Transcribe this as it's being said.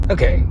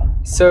Okay,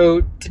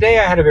 so today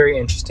I had a very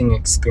interesting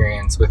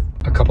experience with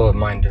a couple of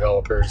my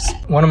developers.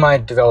 One of my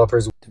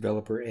developers,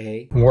 Developer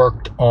A,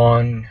 worked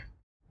on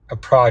a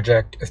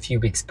project a few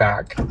weeks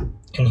back,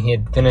 and he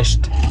had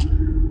finished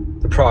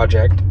the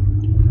project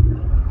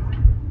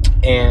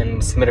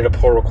and submitted a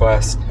pull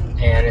request,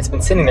 and it's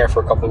been sitting there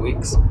for a couple of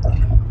weeks.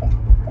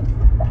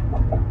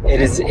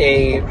 It is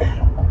a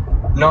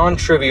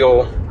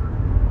non-trivial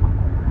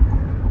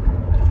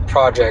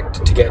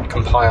project to get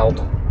compiled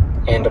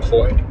and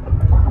deployed,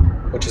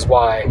 which is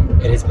why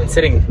it has been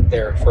sitting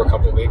there for a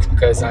couple of weeks,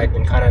 because I'd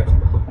been kind of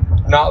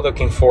not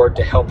looking forward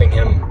to helping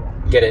him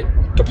get it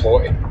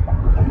deployed.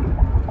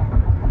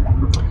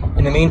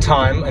 In the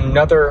meantime,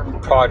 another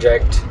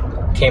project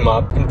came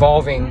up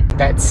involving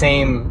that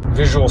same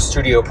Visual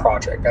Studio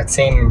project, that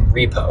same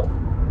repo.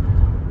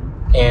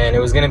 And it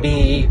was going to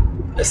be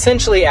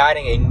essentially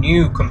adding a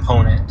new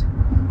component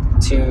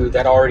to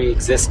that already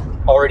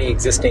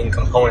existing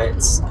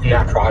components in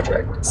that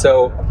project.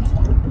 So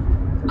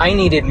I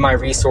needed my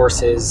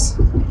resources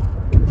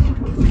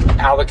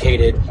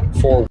allocated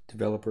for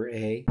Developer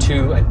A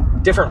to a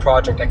different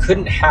project. I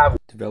couldn't have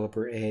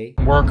Developer A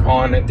work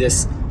on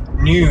this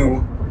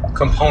new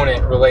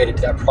component related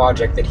to that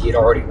project that he had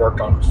already worked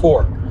on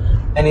before.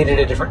 I needed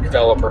a different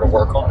developer to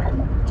work on it.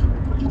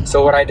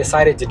 So what I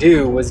decided to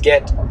do was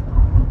get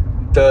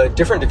the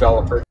different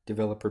developer,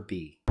 Developer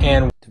B,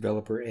 and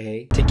Developer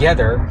A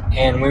together,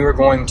 and we were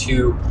going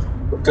to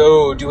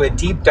go do a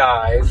deep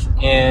dive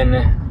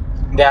in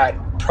that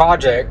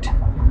project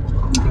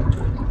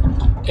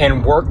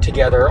and work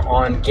together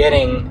on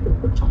getting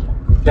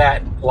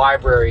that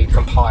library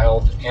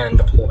compiled and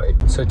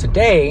deployed. So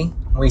today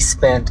we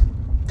spent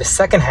the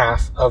second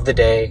half of the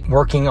day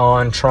working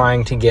on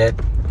trying to get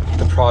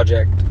the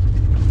project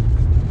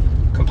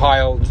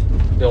compiled,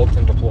 built,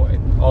 and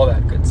deployed, all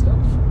that good stuff.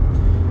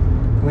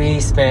 We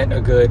spent a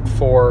good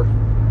 4+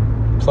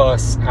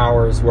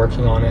 hours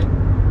working on it.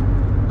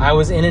 I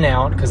was in and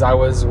out because I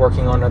was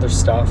working on other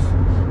stuff,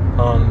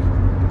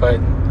 but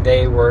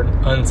they were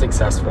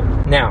unsuccessful.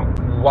 Now,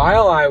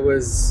 while I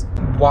was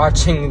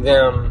watching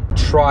them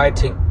try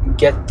to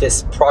get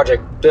this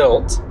project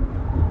built,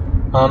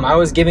 I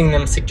was giving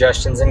them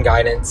suggestions and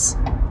guidance.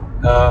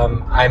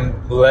 I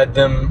led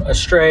them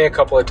astray a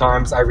couple of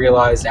times, I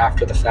realized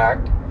after the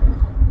fact,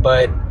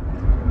 but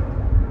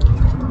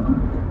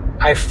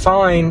I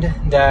find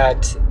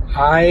that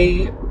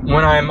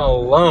when I'm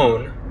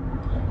alone,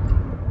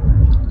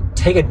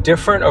 take a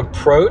different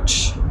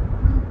approach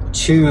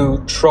to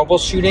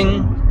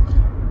troubleshooting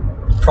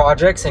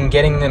projects and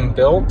getting them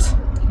built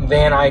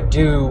than I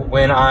do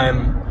when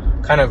I'm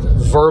kind of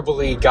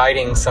verbally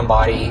guiding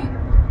somebody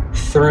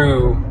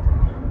through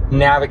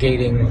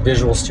navigating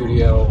Visual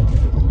Studio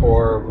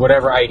or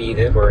whatever IDE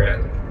that we're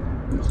in.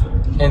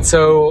 And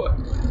so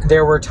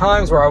there were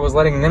times where I was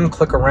letting them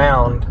click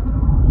around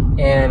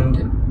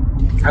and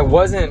I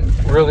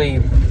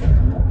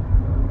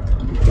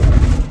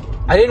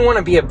didn't want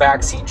to be a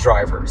backseat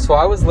driver. So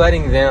I was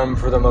letting them,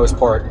 for the most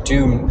part,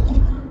 do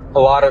a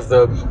lot of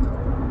the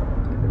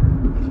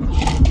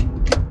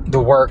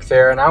work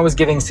there, and I was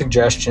giving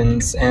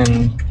suggestions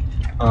and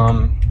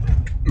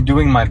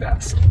doing my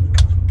best.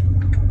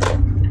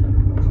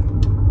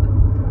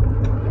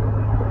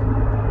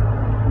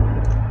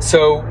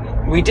 So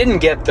we didn't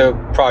get the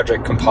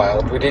project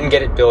compiled. We didn't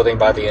get it building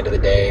by the end of the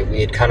day.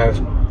 We had kind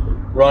of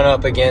run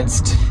up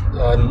against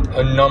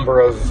a number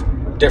of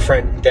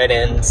different dead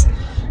ends.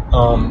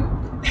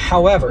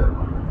 However,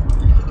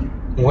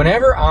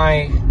 whenever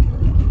I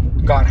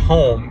got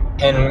home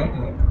and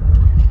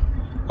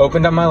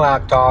opened up my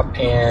laptop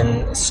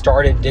and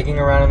started digging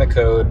around in the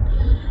code,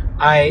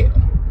 I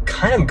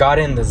kind of got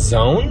in the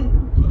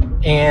zone,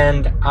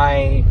 and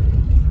I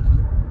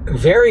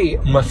very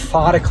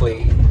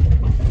methodically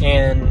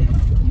and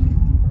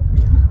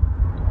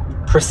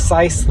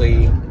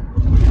precisely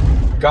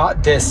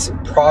got this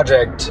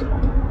project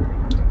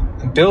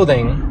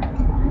building,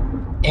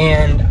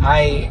 and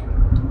I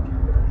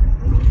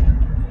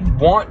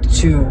want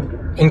to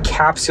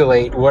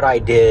encapsulate what I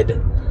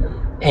did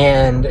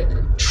and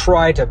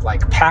try to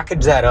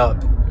package that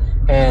up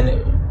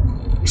and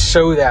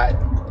show that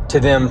to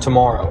them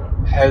tomorrow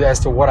as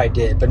to what I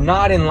did, but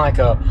not in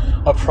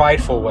a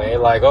prideful way,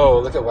 oh,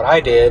 look at what I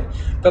did,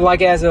 but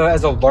as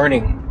a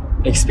learning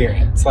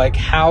experience.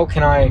 How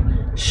can I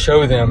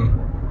show them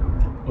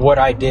what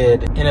I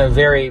did in a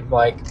very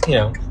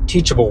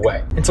teachable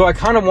way? And so I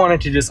kind of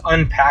wanted to just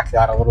unpack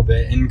that a little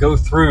bit and go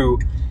through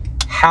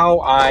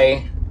how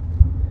I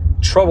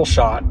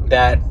troubleshot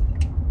that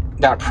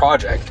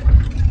project.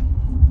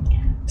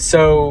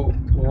 So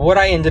what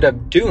I ended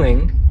up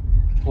doing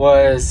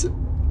was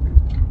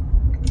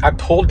I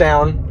pulled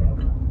down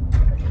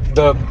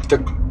the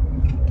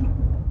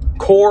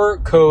core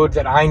code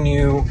that I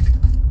knew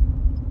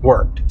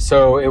worked.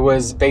 So it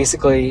was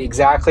basically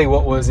exactly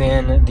what was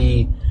in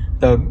the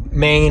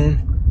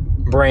main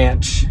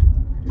branch,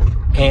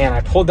 and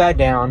I pulled that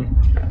down,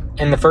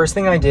 and the first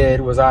thing I did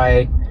was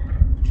I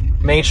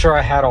made sure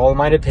I had all of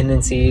my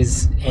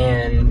dependencies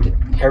and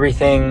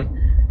everything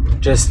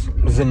just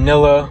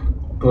vanilla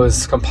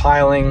was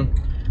compiling,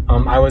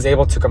 I was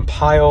able to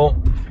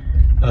compile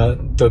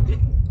the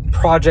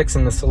projects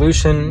in the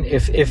solution.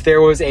 If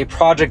there was a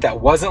project that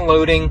wasn't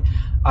loading,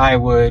 I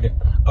would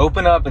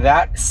open up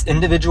that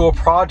individual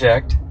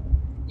project,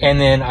 and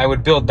then I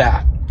would build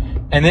that.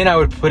 And then I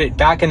would put it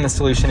back in the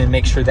solution and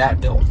make sure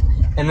that built.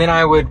 And then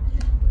I would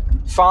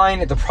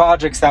find the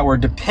projects that were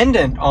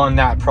dependent on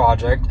that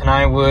project, and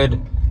I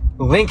would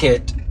link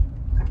it,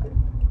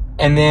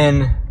 and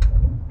then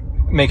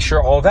make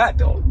sure all that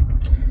built.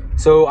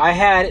 So I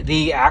had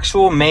the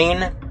actual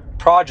main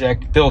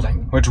project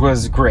building, which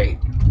was great.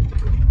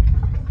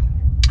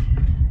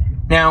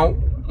 Now,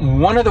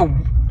 one of the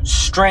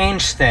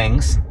strange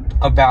things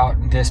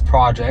about this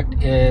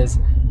project is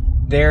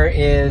there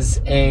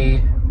is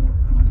a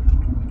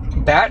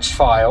batch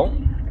file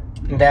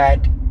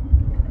that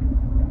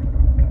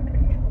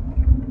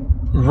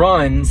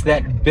runs,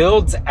 that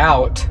builds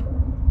out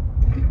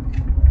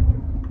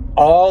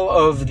all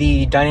of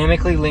the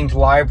dynamically linked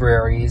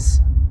libraries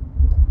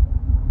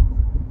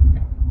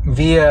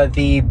via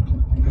the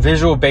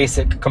Visual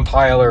Basic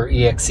Compiler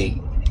exe.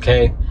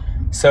 Okay,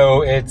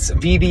 so it's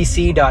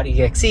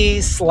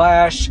vbc.exe/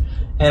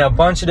 and a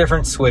bunch of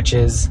different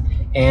switches,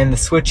 and the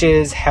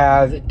switches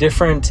have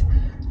different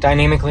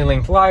dynamically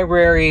linked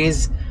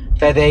libraries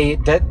that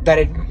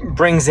it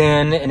brings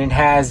in, and it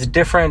has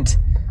different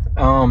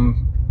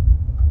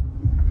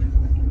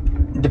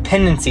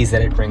dependencies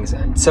that it brings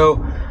in.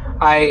 So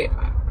I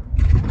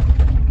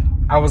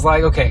was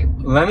like, okay,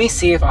 let me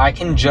see if I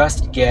can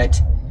just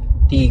get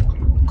the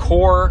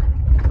core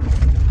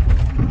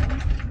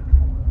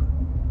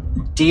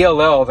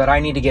DLL that I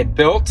need to get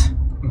built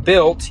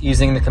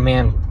using the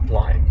command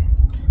line.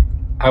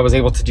 I was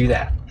able to do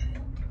that.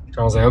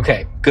 I was like,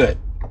 okay, good.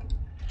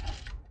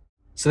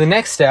 So the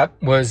next step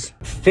was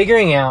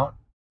figuring out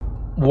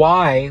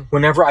why,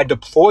 whenever I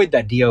deployed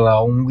that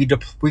DLL, when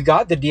we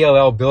got the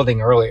DLL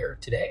building earlier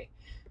today,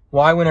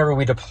 why whenever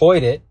we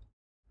deployed it,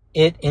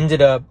 it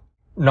ended up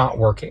not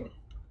working.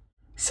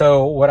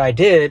 So what I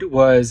did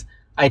was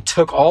I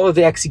took all of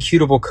the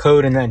executable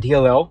code in that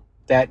DLL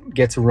that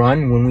gets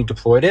run when we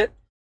deployed it,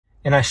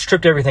 and I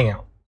stripped everything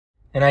out.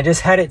 And I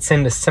just had it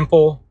send a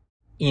simple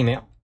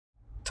email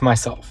to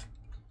myself.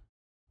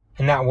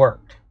 And that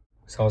worked.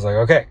 So I was like,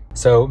 okay.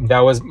 So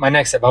that was my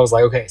next step. I was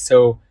like, okay,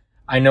 so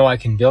I know I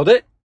can build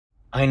it.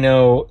 I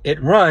know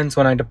it runs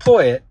when I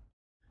deploy it.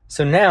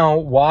 So now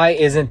why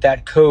isn't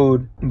that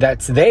code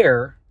that's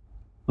there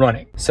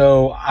running?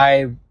 So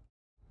I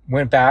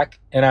went back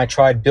and I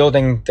tried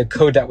building the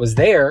code that was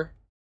there,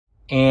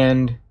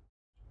 and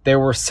there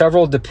were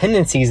several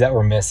dependencies that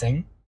were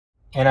missing,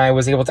 and I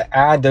was able to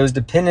add those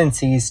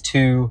dependencies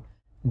to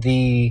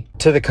the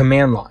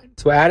command line.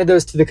 So I added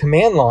those to the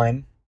command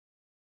line,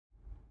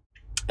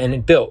 and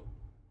it built.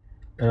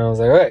 And I was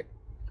like, all right,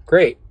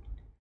 great.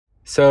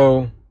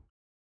 So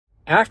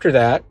after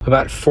that,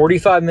 about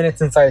 45 minutes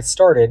since I had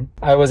started,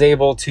 I was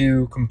able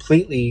to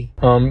completely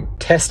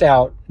test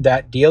out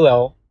that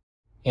DLL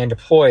and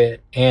deploy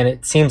it, and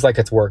it seems like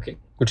it's working,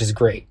 which is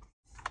great.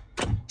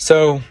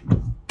 So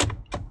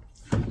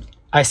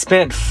I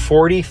spent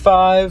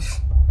 45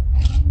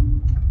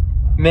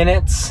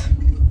 minutes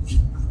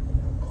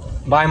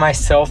by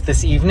myself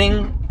this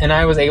evening, and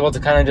I was able to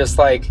kind of just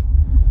like,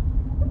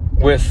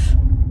 with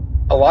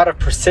a lot of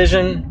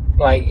precision,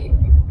 like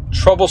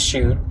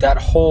troubleshoot that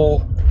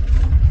whole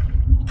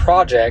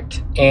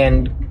project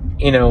and,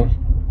 you know,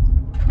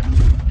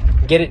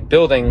 get it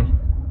building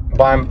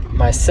by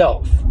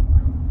myself.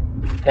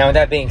 Now, with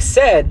that being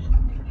said,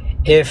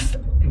 if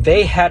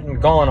they hadn't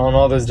gone on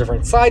all those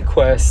different side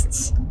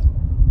quests,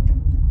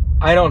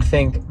 I don't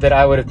think that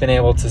I would have been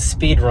able to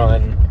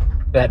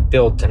speedrun that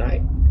build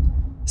tonight.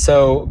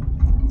 So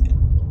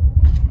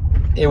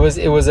it was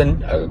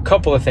a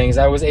couple of things.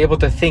 I was able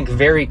to think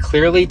very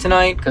clearly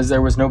tonight because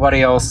there was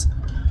nobody else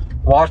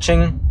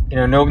watching.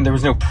 You know, there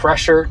was no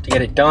pressure to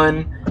get it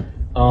done.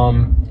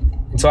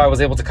 And so I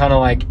was able to kind of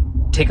like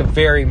take a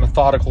very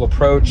methodical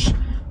approach.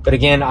 But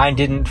again, I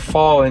didn't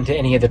fall into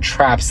any of the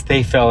traps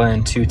they fell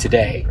into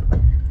today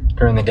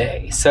during the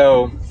day.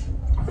 So,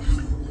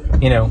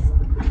 you know,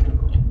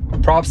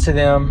 props to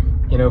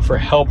them, you know, for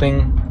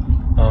helping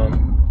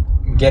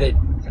get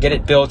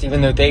it built,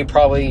 even though they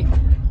probably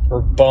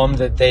were bummed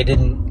that they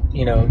didn't,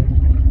 you know,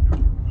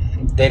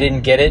 they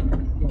didn't get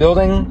it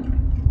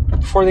building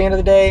before the end of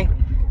the day.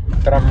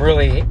 But I'm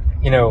really,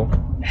 you know,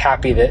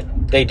 happy that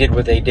they did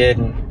what they did,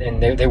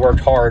 and they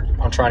worked hard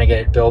on trying to get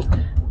it built.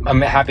 I'm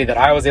happy that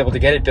I was able to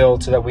get it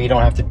built so that we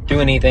don't have to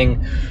do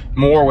anything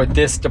more with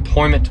this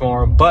deployment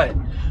tomorrow. But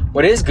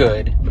what is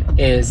good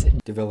is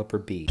Developer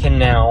B can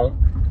now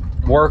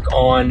work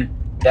on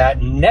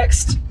that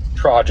next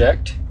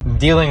project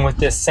dealing with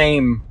this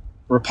same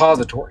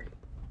repository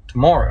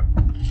tomorrow.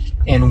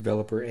 And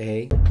Developer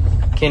A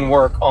can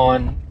work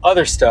on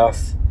other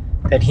stuff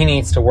that he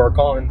needs to work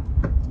on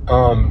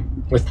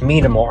with me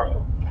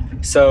tomorrow.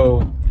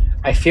 So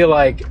I feel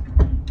like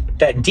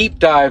that deep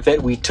dive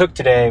that we took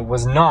today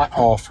was not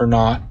all for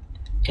naught,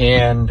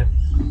 and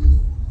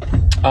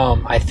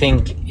I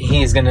think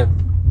he's going to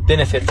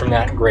benefit from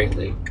that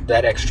greatly.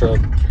 that extra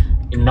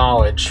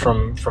knowledge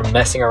from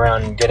messing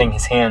around and getting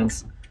his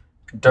hands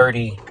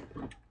dirty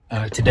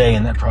today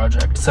in that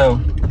project.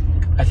 So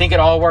I think it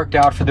all worked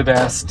out for the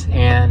best,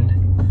 and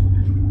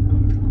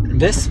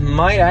this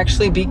might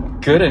actually be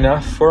good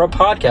enough for a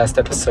podcast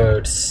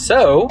episode.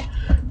 So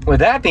with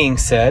that being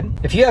said,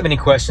 if you have any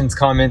questions,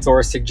 comments,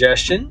 or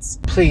suggestions,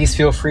 please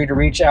feel free to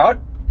reach out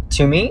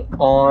to me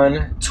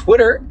on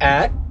Twitter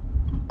at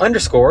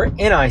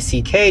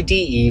 _NICKDEV.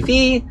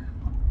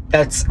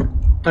 That's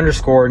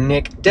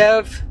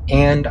 _NickDev.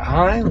 And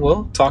I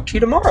will talk to you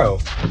tomorrow.